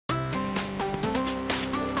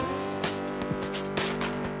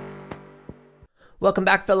Welcome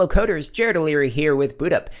back, fellow coders. Jared O'Leary here with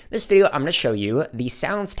BootUp. This video, I'm going to show you the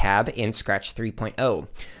Sounds tab in Scratch 3.0.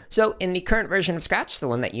 So in the current version of Scratch, the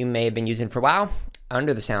one that you may have been using for a while,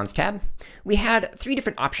 under the Sounds tab, we had three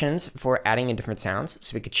different options for adding in different sounds.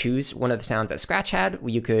 So we could choose one of the sounds that Scratch had.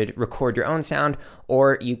 You could record your own sound,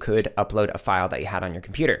 or you could upload a file that you had on your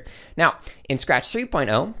computer. Now, in Scratch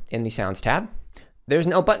 3.0, in the Sounds tab, there's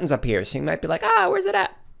no buttons up here. So you might be like, where's it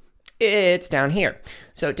at? It's down here.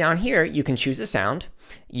 So down here, you can choose a sound,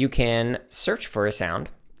 you can search for a sound,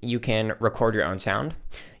 you can record your own sound,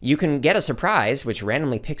 you can get a surprise, which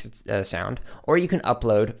randomly picks a sound, or you can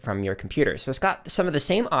upload from your computer. So it's got some of the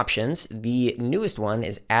same options. The newest one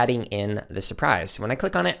is adding in the surprise. When I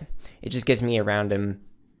click on it, it just gives me a random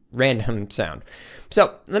sound.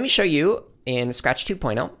 So let me show you in Scratch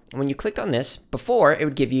 2.0. When you clicked on this, before it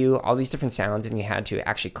would give you all these different sounds and you had to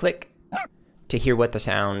actually click to hear what the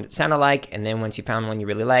sound sounded like, and then once you found one you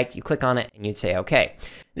really liked, you click on it and you'd say okay.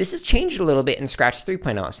 This has changed a little bit in Scratch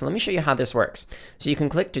 3.0, so let me show you how this works. So you can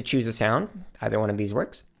click to choose a sound, either one of these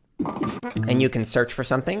works, and you can search for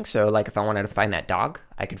something. So like if I wanted to find that dog,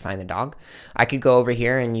 I could find the dog. I could go over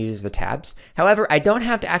here and use the tabs. However, I don't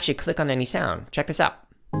have to actually click on any sound. Check this out.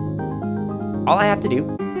 All I have to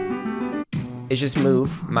do is just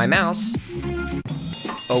move my mouse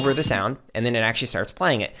over the sound, and then it actually starts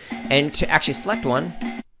playing it. And to actually select one,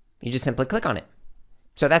 you just simply click on it.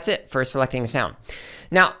 So that's it for selecting a sound.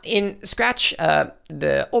 Now in Scratch,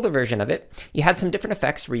 the older version of it, you had some different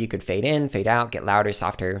effects where you could fade in, fade out, get louder,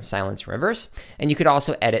 softer, silence, reverse, and you could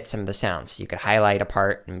also edit some of the sounds. You could highlight a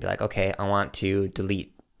part and be like, okay, I want to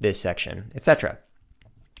delete this section, etc.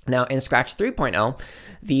 Now in Scratch 3.0,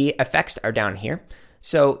 the effects are down here.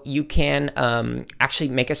 So you can actually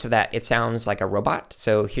make it so that it sounds like a robot.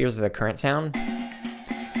 So here's the current sound.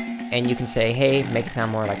 And you can say, hey, make it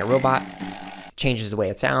sound more like a robot. Changes the way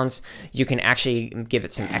it sounds. You can actually give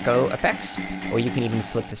it some echo effects, or you can even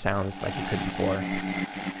flip the sounds like you could before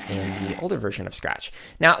in the older version of Scratch.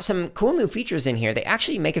 Now, some cool new features in here, they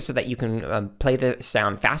actually make it so that you can play the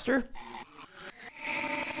sound faster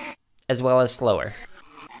as well as slower.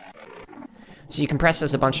 So you can press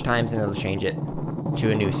this a bunch of times and it'll change it to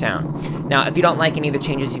a new sound. Now, if you don't like any of the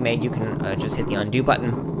changes you made, you can just hit the undo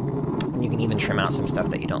button, and you can even trim out some stuff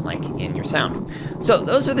that you don't like in your sound. So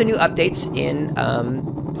those are the new updates in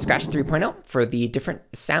Scratch 3.0 for the different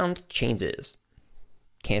sound changes.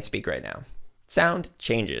 Can't speak right now. Sound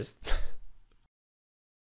changes.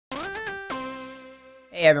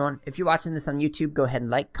 Hey everyone, if you're watching this on YouTube, go ahead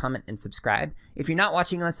and like, comment, and subscribe. If you're not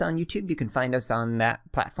watching us on YouTube, you can find us on that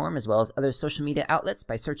platform as well as other social media outlets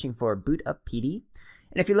by searching for BootUp PD.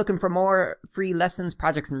 And if you're looking for more free lessons,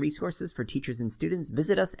 projects, and resources for teachers and students,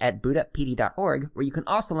 visit us at bootuppd.org, where you can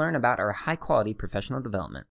also learn about our high-quality professional development.